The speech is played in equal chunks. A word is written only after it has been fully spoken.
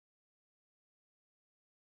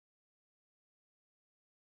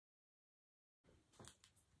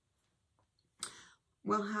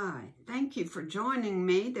Well, hi. Thank you for joining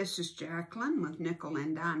me. This is Jacqueline with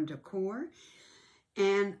Nikkelanddimedecor,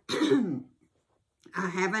 and I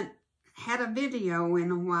haven't had a video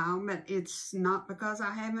in a while, but it's not because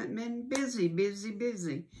I haven't been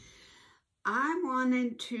busy. I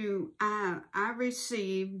wanted to, I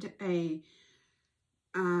received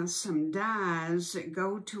some dies that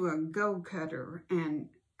go to a Go Cutter, and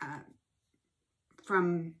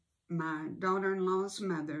from my daughter-in-law's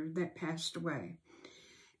mother that passed away.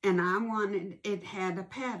 And it had a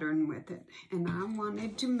pattern with it, and I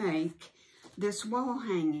wanted to make this wall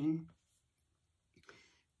hanging.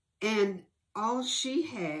 And all she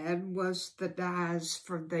had was the dies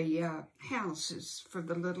for the houses, for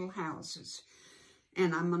the little houses.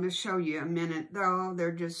 And I'm going to show you a minute, though.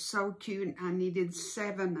 They're just so cute. I needed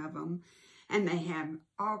 7 of them. And they have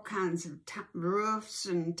all kinds of roofs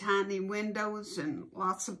and tiny windows and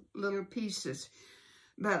lots of little pieces.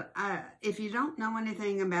 But if you don't know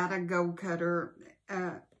anything about a Go Cutter,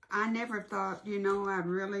 I never thought, I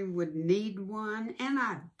really would need one. And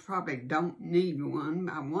I probably don't need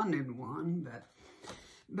one. I wanted one,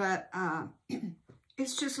 but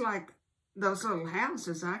it's just like those little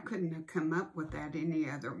houses. I couldn't have come up with that any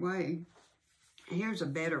other way. Here's a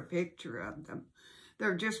better picture of them.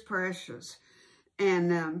 They're just precious.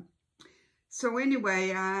 And so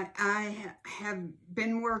anyway, I have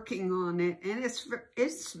been working on it, and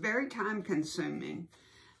it's very time consuming,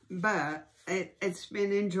 but it's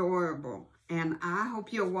been enjoyable. And I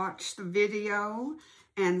hope you'll watch the video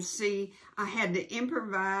and see. I had to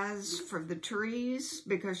improvise for the trees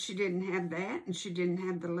because she didn't have that and she didn't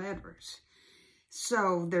have the letters.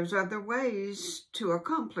 So there's other ways to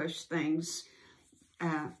accomplish things.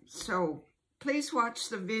 So please watch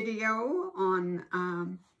the video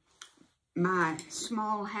on my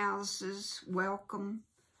small houses welcome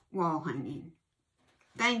wall hanging.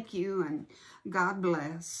 Thank you, and God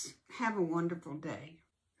bless. Have a wonderful day.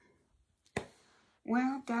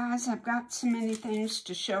 Well, guys, I've got so many things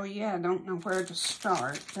to show you. I don't know where to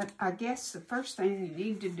start, but I guess the first thing you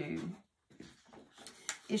need to do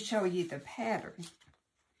is show you the pattern.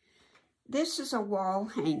 This is a wall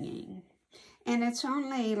hanging, and it's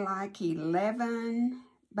only like 11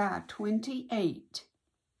 by 28.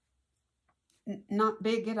 Not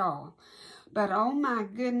big at all. But oh my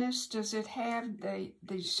goodness, does it have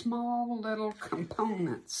the small little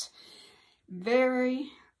components.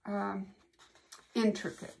 Very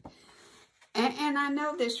intricate. And I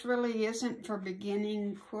know this really isn't for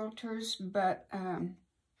beginning quilters, but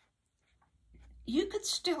you could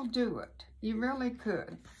still do it. You really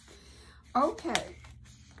could. Okay.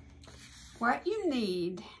 What you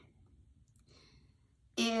need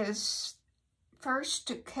is first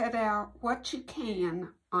to cut out what you can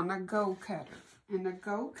on a Go Cutter. And a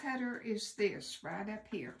Go Cutter is this right up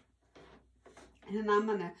here. And I'm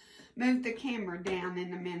going to move the camera down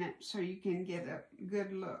in a minute so you can get a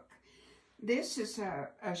good look. This is a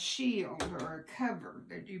shield or a cover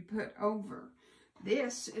that you put over.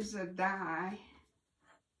 This is a die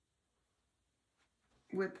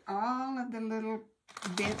with all of the little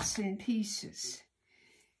bits and pieces.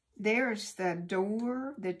 There's the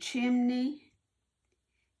door, the chimney,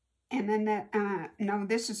 and then no,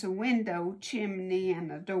 this is a window, chimney, and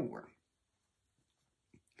a door.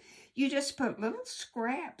 You just put little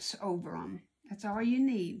scraps over them. That's all you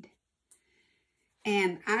need.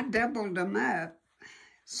 And I doubled them up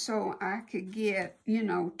so I could get,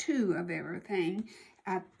 2 of everything.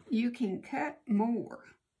 You can cut more,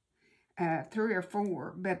 3 or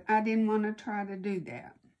 4, but I didn't want to try to do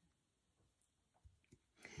that.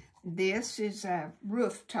 This is a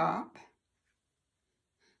rooftop.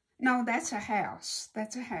 No, that's a house.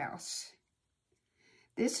 That's a house.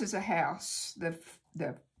 This is a house, the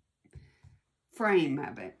frame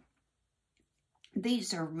of it.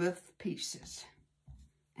 These are roof pieces.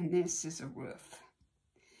 And this is a roof.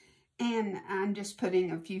 And I'm just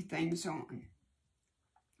putting a few things on.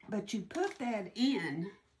 But you put that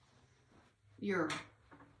in your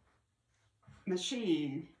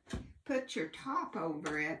machine, put your top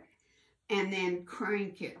over it, and then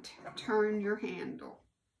crank it. Turn your handle.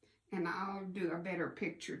 And I'll do a better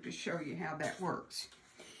picture to show you how that works.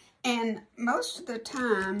 And most of the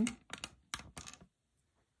time,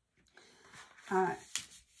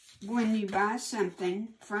 when you buy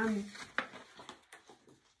something from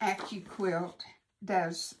AccuQuilt,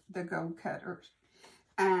 does the Go Cutters,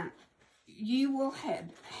 you will have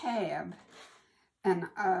a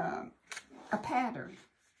pattern.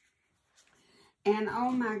 And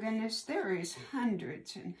oh my goodness, there is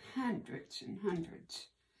hundreds and hundreds and hundreds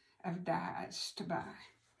of dies to buy.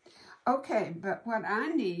 Okay, but what I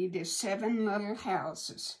need is 7 little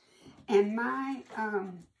houses. And my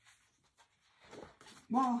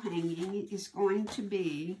wall hanging is going to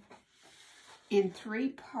be in 3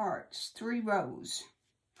 parts, 3 rows.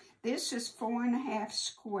 This is 4.5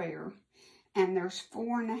 square, and there's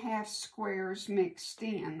 4.5 squares mixed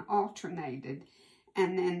in, alternated.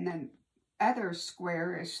 And then the other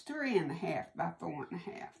square is 3.5 by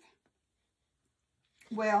 4.5.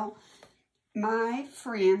 Well, my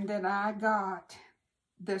friend that I got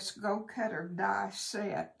this Go Cutter die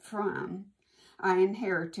set from, I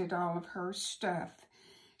inherited all of her stuff.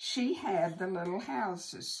 She had the little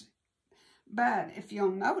houses. But if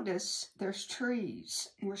you'll notice, there's trees.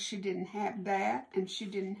 Well, she didn't have that, and she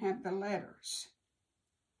didn't have the letters.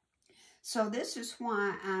 So this is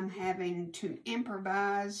why I'm having to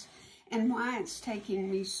improvise and why it's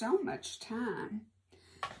taking me so much time.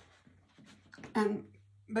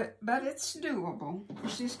 But it's doable.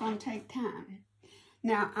 It's just going to take time.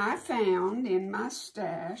 Now, I found in my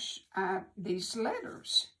stash these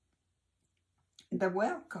letters. The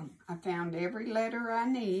welcome. I found every letter I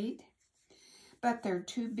need, but they're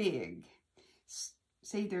too big.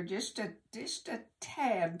 See, they're just a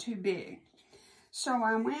tad too big. So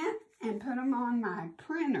I went and put them on my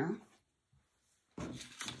printer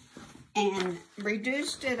and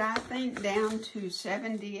reduced it, I think, down to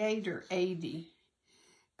 78 or 80.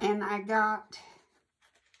 And I got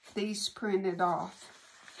these printed off.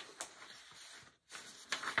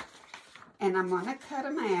 And I'm going to cut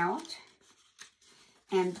them out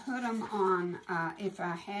and put them on, if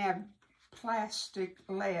I have plastic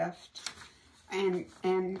left,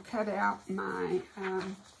 and cut out my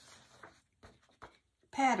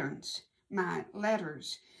patterns, my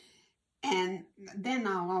letters. And then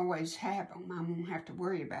I'll always have them. I won't have to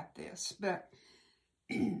worry about this. But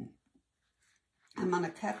I'm going to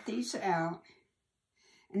cut these out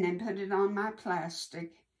and then put it on my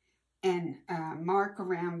plastic and mark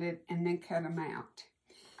around it and then cut them out.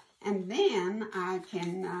 And then I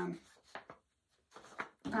can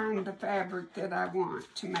find the fabric that I want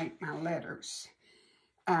to make my letters.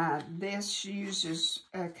 This uses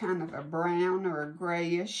a kind of a brown or a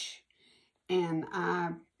grayish, and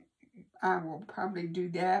I will probably do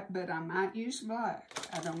that, but I might use black.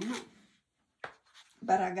 I don't know.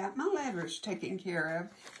 But I got my letters taken care of.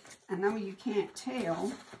 I know you can't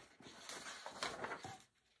tell,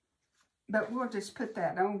 but we'll just put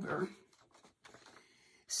that over.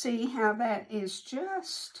 See how that is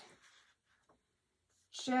just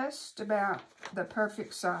about the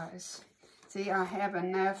perfect size. See, I have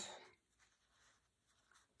enough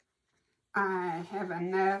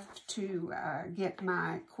to get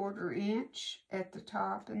my 1/4 inch at the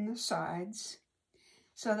top and the sides.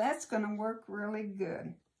 So that's going to work really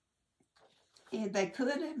good. They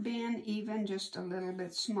could have been even just a little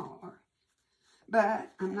bit smaller,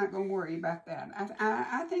 but I'm not going to worry about that.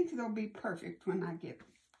 I think they'll be perfect when I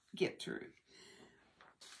get through.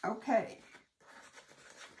 Okay.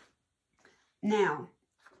 Now,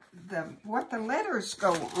 what the letters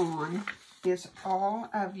go on is all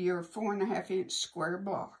of your 4.5 inch square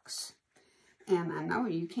blocks. And I know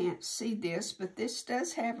you can't see this, but this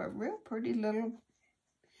does have a real pretty little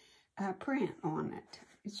print on it.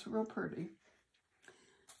 It's real pretty.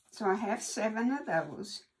 So I have 7 of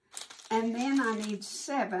those. And then I need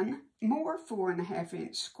 7 more 4.5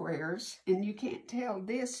 inch squares. And you can't tell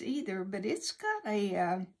this either, but it's got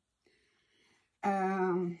a,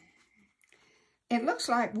 it looks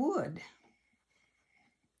like wood.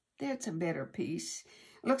 That's a better piece.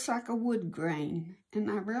 It looks like a wood grain.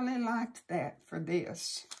 And I really liked that for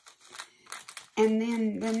this. And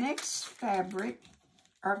then the next fabric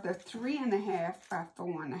are the 3.5 by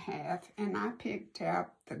 4.5. And I picked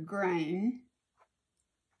out the grain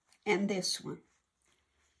and this one.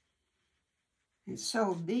 And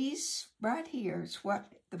so these right here is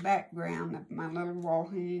what the background of my little wall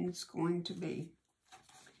hanging is going to be.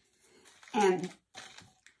 And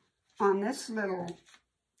on this little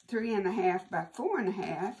 3.5 by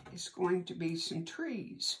 4.5 is going to be some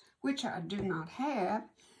trees, which I do not have.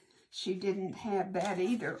 She didn't have that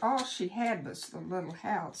either. All she had was the little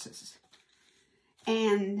houses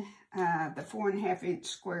and the 4.5 inch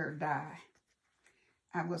square die.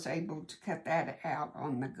 I was able to cut that out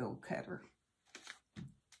on the Go Cutter.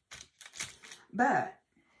 But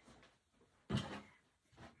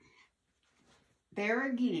there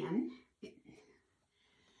again,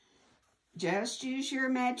 just use your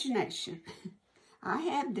imagination. I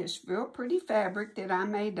have this real pretty fabric that I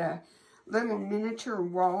made a little miniature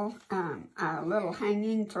wall, a little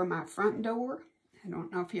hanging for my front door. I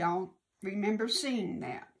don't know if y'all remember seeing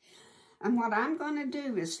that. And what I'm going to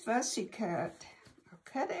do is fussy cut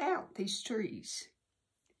out these trees.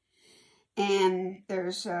 And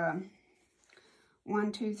there's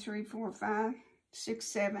 1, 2, 3, 4, 5, 6,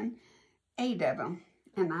 7, 8 of them,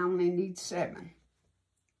 and I only need 7.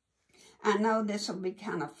 I know this will be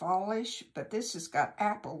kind of fallish, but this has got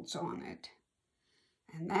apples on it,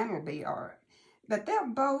 and that'll be all right. But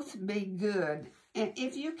they'll both be good, and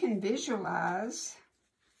if you can visualize,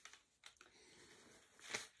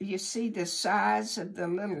 you see the size of the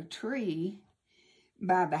little tree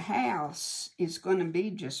by the house is going to be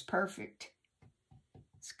just perfect.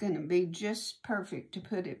 It's going to be just perfect to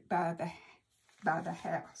put it by the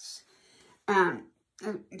house.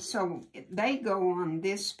 So they go on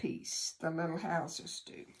this piece, the little houses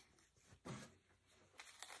do.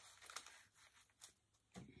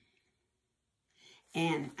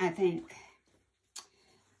 And I think,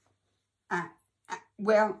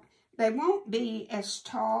 well, they won't be as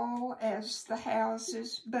tall as the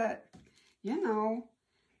houses, but, you know,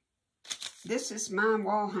 this is my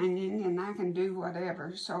wall hanging, and I can do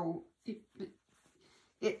whatever. So,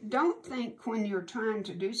 don't think when you're trying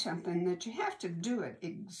to do something that you have to do it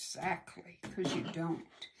exactly, because you don't.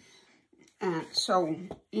 So,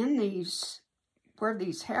 in these, where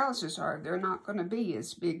these houses are, they're not going to be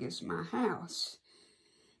as big as my house.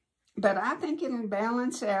 But I think it'll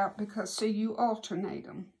balance out because, see, you alternate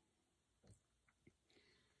them.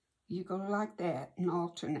 You go like that and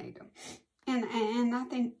alternate them. And I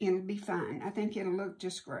think it'll be fine. I think it'll look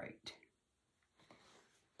just great.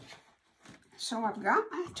 So I've got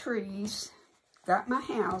my trees, got my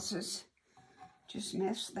houses. Just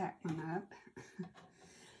messed that one up.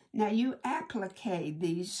 Now you applique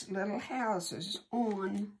these little houses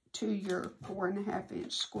on to your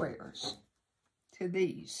 4.5-inch squares, to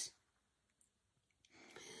these.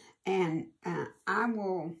 And I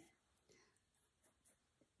will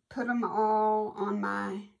put them all on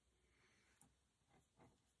my,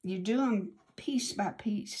 you do them piece by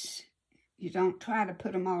piece. You don't try to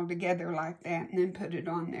put them all together like that and then put it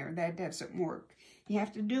on there. That doesn't work. You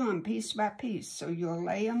have to do them piece by piece. So you'll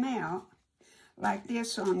lay them out like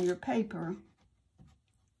this on your paper.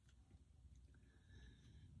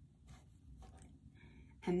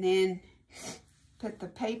 And then put the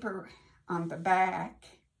paper on the back.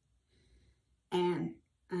 And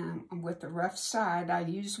with the rough side, I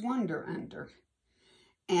use Wonder Under.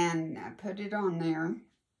 And I put it on there.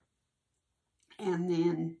 And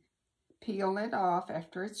then peel it off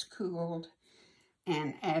after it's cooled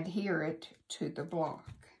and adhere it to the block.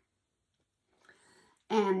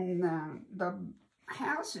 And the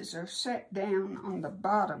houses are set down on the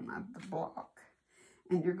bottom of the block.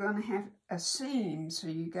 And you're going to have a seam, so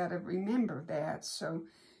you got to remember that. So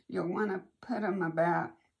you'll want to put them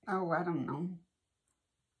about, oh, I don't know.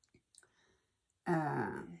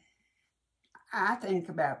 I think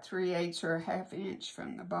about 3/8 or 1/2 inch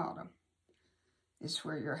from the bottom is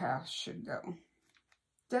where your house should go.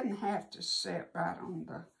 Doesn't have to sit right on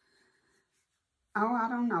the, oh, I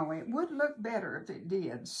don't know. It would look better if it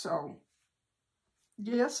did. So,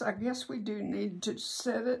 yes, I guess we do need to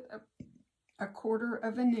set it a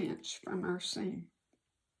 1/4 inch from our seam.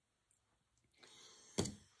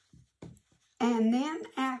 And then,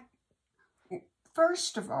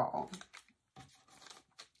 first of all,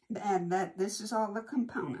 this is all the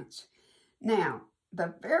components. Now,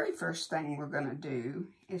 the very first thing we're going to do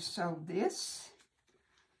is sew this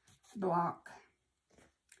block.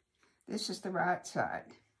 This is the right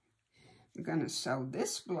side. We're going to sew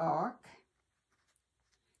this block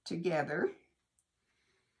together,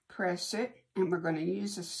 press it, and we're going to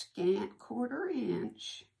use a scant 1/4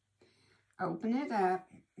 inch. Open it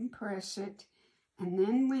up and press it, and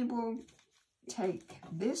then we will take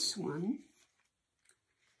this one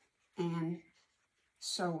and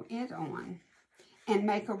sew it on and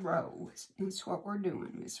make a row. That's what we're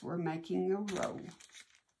doing, is we're making a row.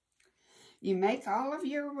 You make all of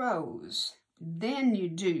your rows, then you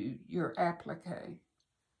do your applique.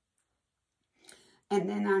 And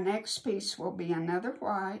then our next piece will be another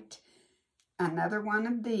white, another one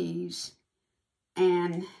of these,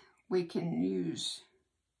 and we can use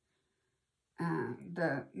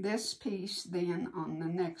this piece then on the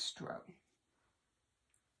next row.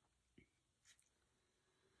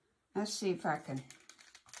 Let's see if I can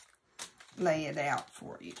lay it out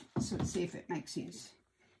for you. So let's see if it makes sense.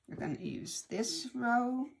 You're going to use this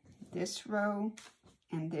row, and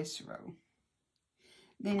this row.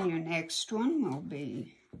 Then your next one will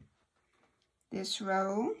be this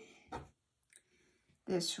row,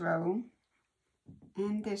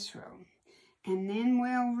 and this row. And then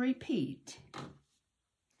we'll repeat.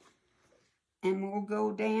 And we'll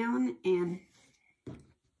go down and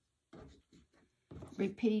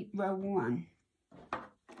repeat row 1.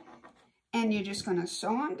 And you're just going to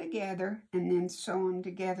sew them together and then sew them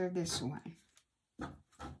together this way.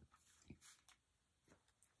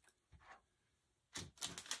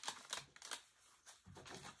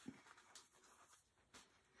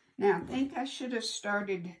 Now, I think I should have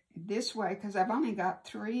started this way because I've only got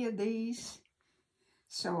 3 of these.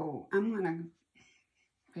 So I'm going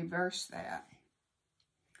to reverse that.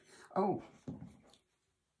 Oh,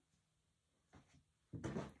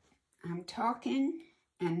 I'm talking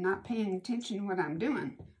and not paying attention to what I'm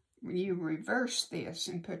doing. You reverse this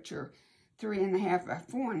and put your 3.5 by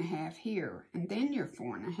 4.5 here, and then your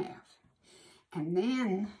 4.5. And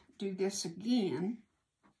then do this again.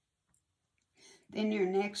 Then your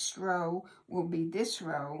next row will be this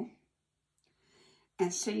row.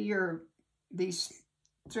 And see these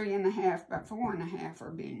 3.5 by 4.5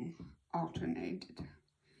 are being alternated.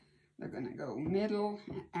 They're going to go middle,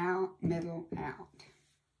 out, middle, out.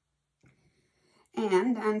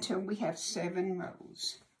 And until we have 7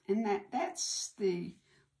 rows. And that's the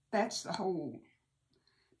whole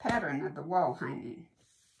pattern of the wall hanging.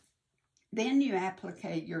 Then you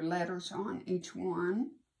applique your letters on each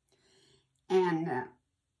one. And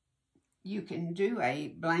you can do a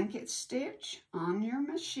blanket stitch on your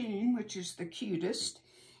machine, which is the cutest.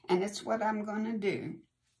 And it's what I'm going to do.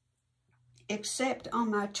 Except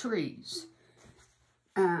on my trees.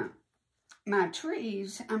 My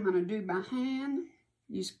trees, I'm going to do by hand.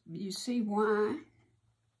 You see why?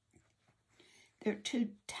 They're too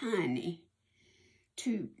tiny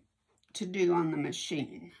to do on the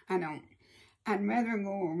machine. I'd rather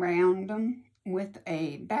go around them with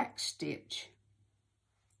a back stitch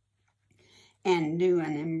and do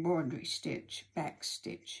an embroidery stitch, back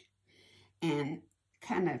stitch, and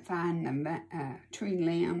kind of find the tree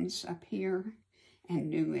limbs up here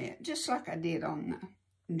and do it, just like I did on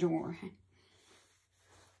the door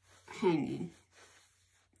hanging.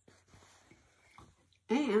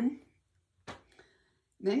 And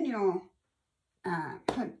then you'll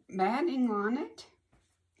put batting on it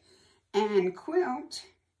and quilt,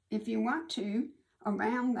 if you want to,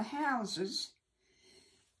 around the houses.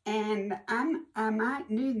 And I might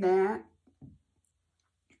do that.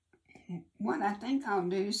 What I think I'll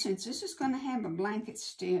do, since this is going to have a blanket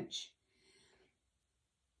stitch,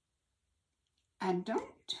 I don't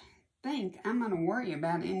think I'm going to worry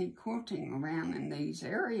about any quilting around in these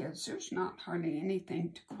areas. There's not hardly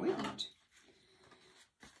anything to quilt.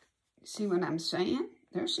 See what I'm saying?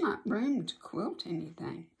 There's not room to quilt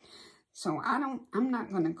anything. So I'm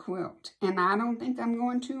not going to quilt. And I don't think I'm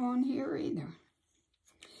going to on here either.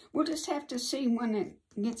 We'll just have to see when it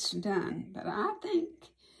gets done. But I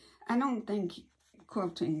don't think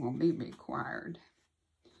quilting will be required.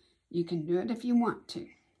 You can do it if you want to.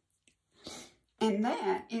 And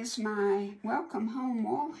that is my welcome home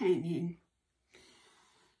wall hanging.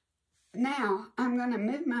 Now, I'm going to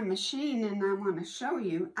move my machine and I want to show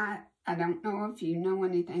you. I don't know if you know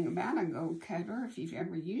anything about a Go Cutter, if you've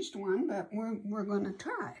ever used one, but we're going to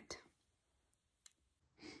try it.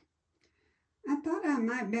 I thought I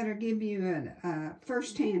might better give you a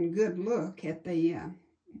first-hand good look at the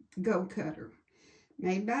Go Cutter,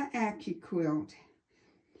 made by AccuQuilt.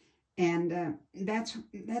 And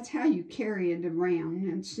that's how you carry it around.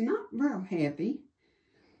 It's not real heavy.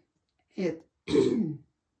 It,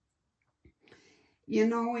 you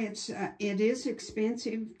know, it is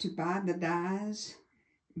expensive to buy the dies,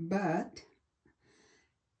 but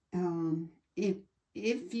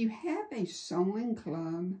if you have a sewing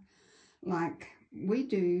club like we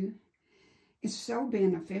do, it's so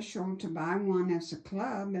beneficial to buy one as a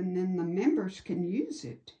club, and then the members can use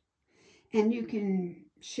it, and you can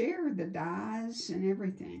share the dies and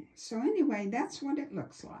everything. So anyway, that's what it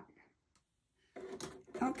looks like.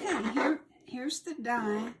 Okay, here's the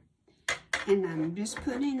die, and I'm just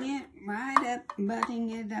putting it right up,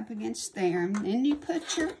 butting it up against there. And then you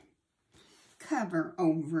put your cover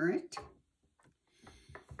over it,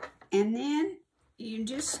 and then you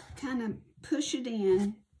just kind of push it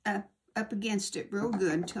in up against it real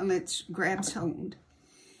good till it grabs hold.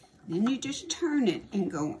 Then you just turn it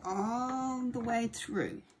and go all the way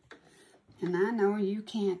through. And I know you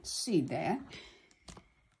can't see that.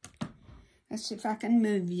 Let's see if I can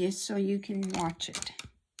move you so you can watch it.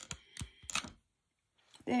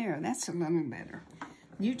 There, that's a little better.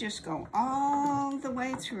 You just go all the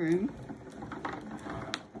way through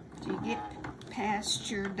till you get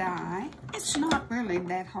past your die. It's not really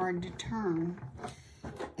that hard to turn.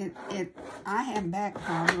 I have back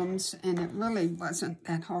problems, and it really wasn't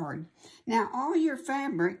that hard. Now, all your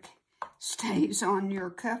fabric stays on your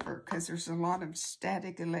cover because there's a lot of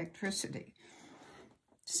static electricity.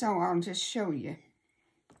 So I'll just show you.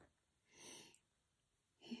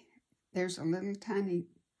 There's a little tiny,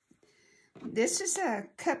 this is a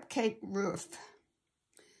cupcake roof.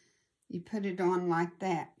 You put it on like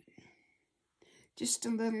that. Just a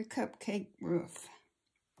little cupcake roof.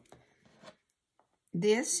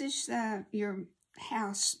 this is your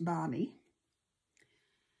house body.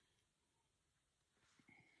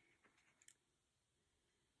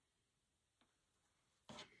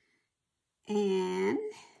 And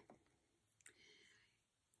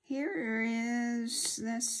here is,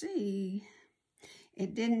 let's see,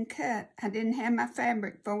 it didn't cut. I didn't have my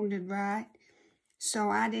fabric folded right, so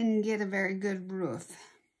I didn't get a very good roof.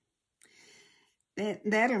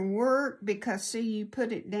 That'll work because, see, you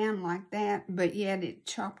put it down like that, but yet it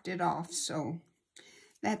chopped it off, so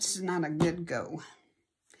that's not a good go.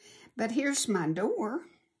 But here's my door.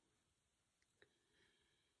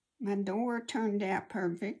 My door turned out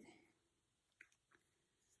perfect.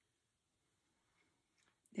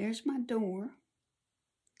 There's my door.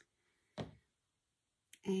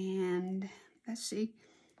 And let's see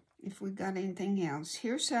if we got anything else.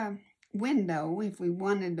 Here's a window, if we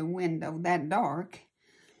wanted the window that dark.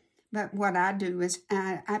 But what I do is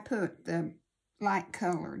I put the light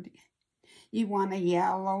colored. You want a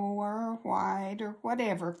yellow or white or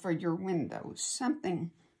whatever for your windows,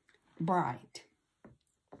 something bright.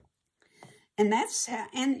 And that's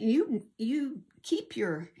and you keep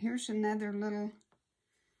your, here's another little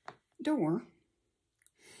door.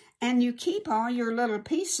 And you keep all your little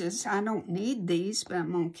pieces. I don't need these, but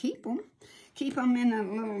I'm going to keep them. Keep them in a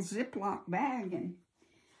little Ziploc bag, and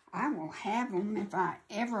I will have them if I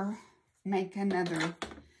ever make another,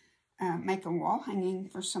 make a wall hanging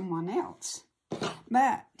for someone else.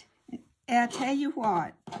 But I'll tell you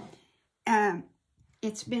what,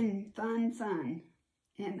 it's been fun,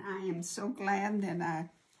 and I am so glad that I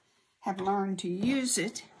have learned to use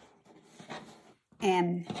it,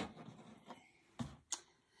 and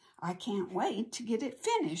I can't wait to get it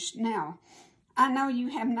finished. Now, I know you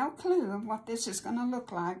have no clue of what this is going to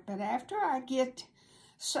look like, but after I get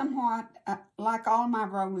somewhat like all my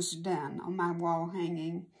rows done on my wall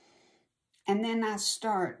hanging, and then I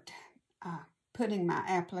start putting my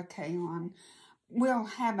applique on, we'll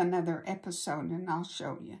have another episode and I'll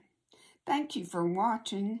show you. Thank you for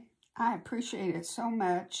watching. I appreciate it so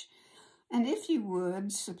much. And if you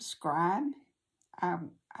would subscribe,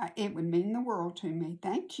 it would mean the world to me.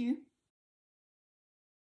 Thank you.